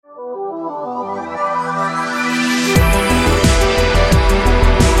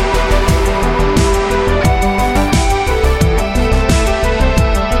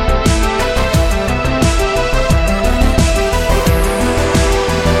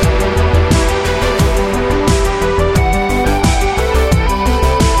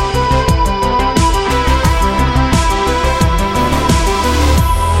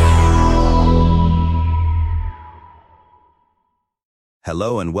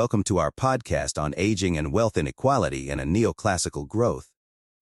Hello and welcome to our podcast on aging and wealth inequality and a neoclassical growth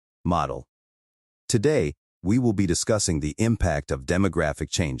model. Today, we will be discussing the impact of demographic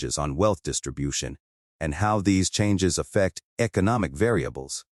changes on wealth distribution and how these changes affect economic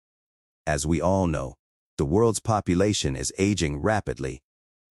variables. As we all know, the world's population is aging rapidly.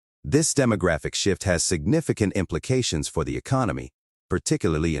 This demographic shift has significant implications for the economy,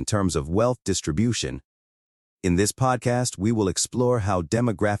 particularly in terms of wealth distribution. In this podcast, we will explore how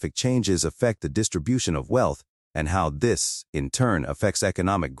demographic changes affect the distribution of wealth and how this, in turn, affects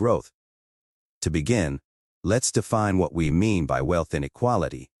economic growth. To begin, let's define what we mean by wealth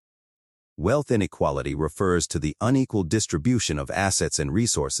inequality. Wealth inequality refers to the unequal distribution of assets and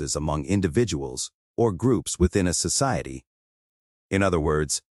resources among individuals or groups within a society. In other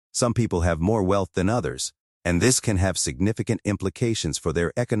words, some people have more wealth than others, and this can have significant implications for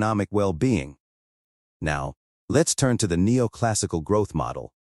their economic well-being. Now, let's turn to the Neoclassical Growth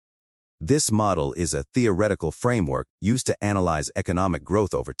Model. This model is a theoretical framework used to analyze economic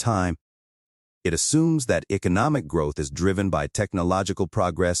growth over time. It assumes that economic growth is driven by technological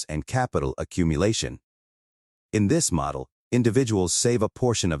progress and capital accumulation. In this model, individuals save a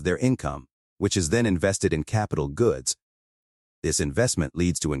portion of their income, which is then invested in capital goods. This investment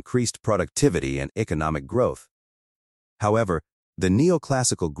leads to increased productivity and economic growth. However, the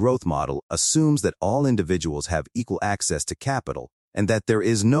Neoclassical Growth Model assumes that all individuals have equal access to capital and that there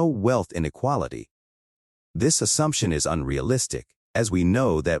is no wealth inequality. This assumption is unrealistic, as we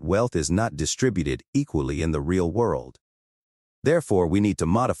know that wealth is not distributed equally in the real world. Therefore, we need to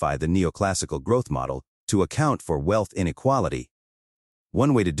modify the Neoclassical Growth Model to account for wealth inequality.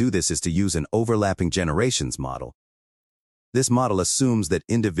 One way to do this is to use an overlapping generations model. This model assumes that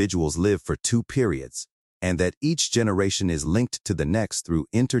individuals live for two periods, and that each generation is linked to the next through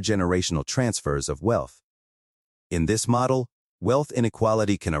intergenerational transfers of wealth. In this model, wealth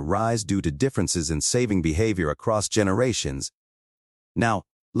inequality can arise due to differences in saving behavior across generations. Now,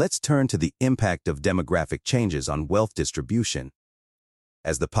 let's turn to the impact of demographic changes on wealth distribution.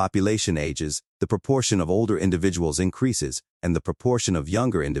 As the population ages, the proportion of older individuals increases and the proportion of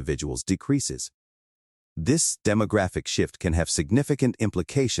younger individuals decreases. This demographic shift can have significant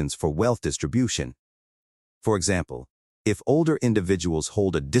implications for wealth distribution. For example, if older individuals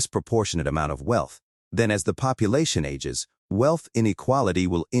hold a disproportionate amount of wealth, then as the population ages, wealth inequality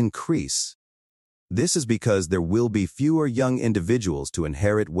will increase. This is because there will be fewer young individuals to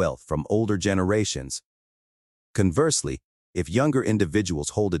inherit wealth from older generations. Conversely, if younger individuals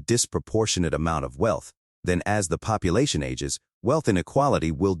hold a disproportionate amount of wealth, then as the population ages, wealth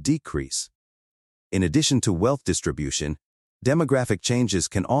inequality will decrease. In addition to wealth distribution, demographic changes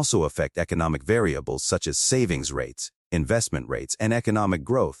can also affect economic variables such as savings rates, investment rates, and economic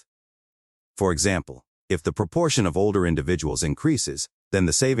growth. For example, if the proportion of older individuals increases, then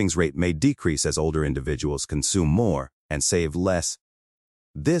the savings rate may decrease as older individuals consume more and save less.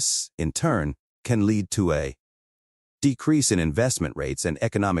 This, in turn, can lead to a decrease in investment rates and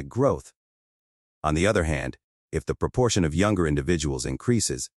economic growth. On the other hand, if the proportion of younger individuals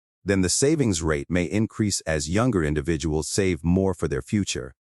increases, then the savings rate may increase as younger individuals save more for their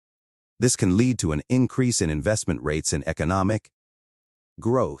future. This can lead to an increase in investment rates and economic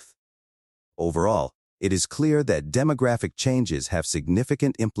growth. Overall, it is clear that demographic changes have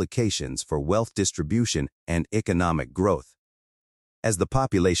significant implications for wealth distribution and economic growth. As the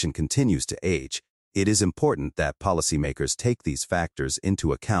population continues to age, it is important that policymakers take these factors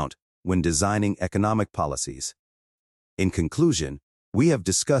into account when designing economic policies. In conclusion, we have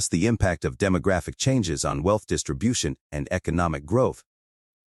discussed the impact of demographic changes on wealth distribution and economic growth.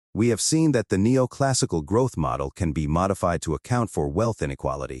 We have seen that the Neoclassical Growth Model can be modified to account for wealth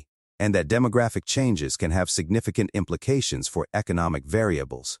inequality, and that demographic changes can have significant implications for economic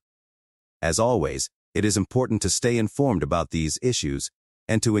variables. As always, it is important to stay informed about these issues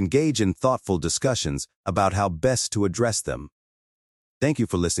and to engage in thoughtful discussions about how best to address them. Thank you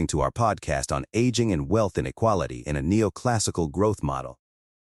for listening to our podcast on aging and wealth inequality in a neoclassical growth model.